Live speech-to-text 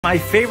My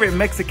favorite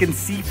Mexican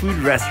seafood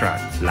restaurant,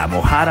 La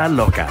Mojarra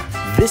Loca.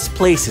 This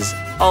place is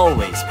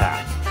always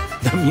packed.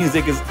 The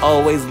music is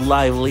always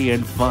lively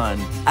and fun.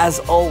 As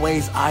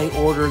always, I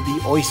order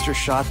the oyster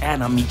shot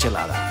and a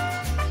michelada.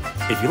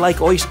 If you like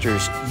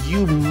oysters,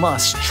 you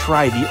must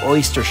try the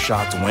oyster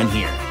shots when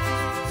here.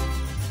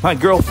 My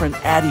girlfriend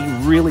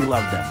Addie really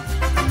loved them.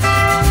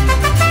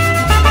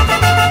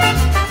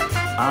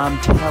 I'm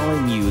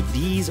telling you,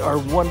 these are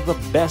one of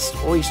the best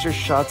oyster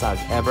shots I've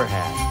ever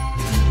had.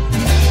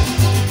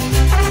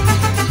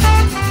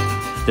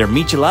 Their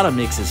michelada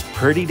mix is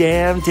pretty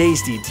damn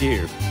tasty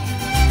too.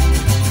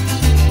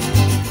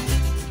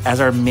 As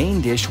our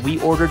main dish,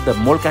 we ordered the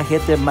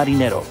molcajete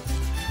marinero,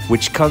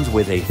 which comes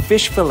with a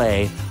fish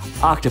fillet,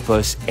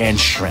 octopus, and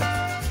shrimp.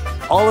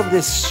 All of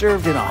this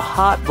served in a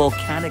hot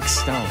volcanic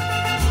stone.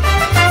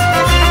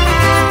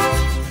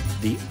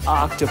 The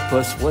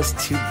octopus was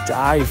to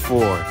die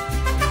for.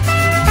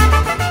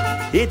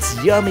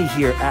 It's yummy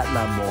here at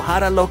La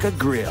Mojarra Loca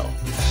Grill.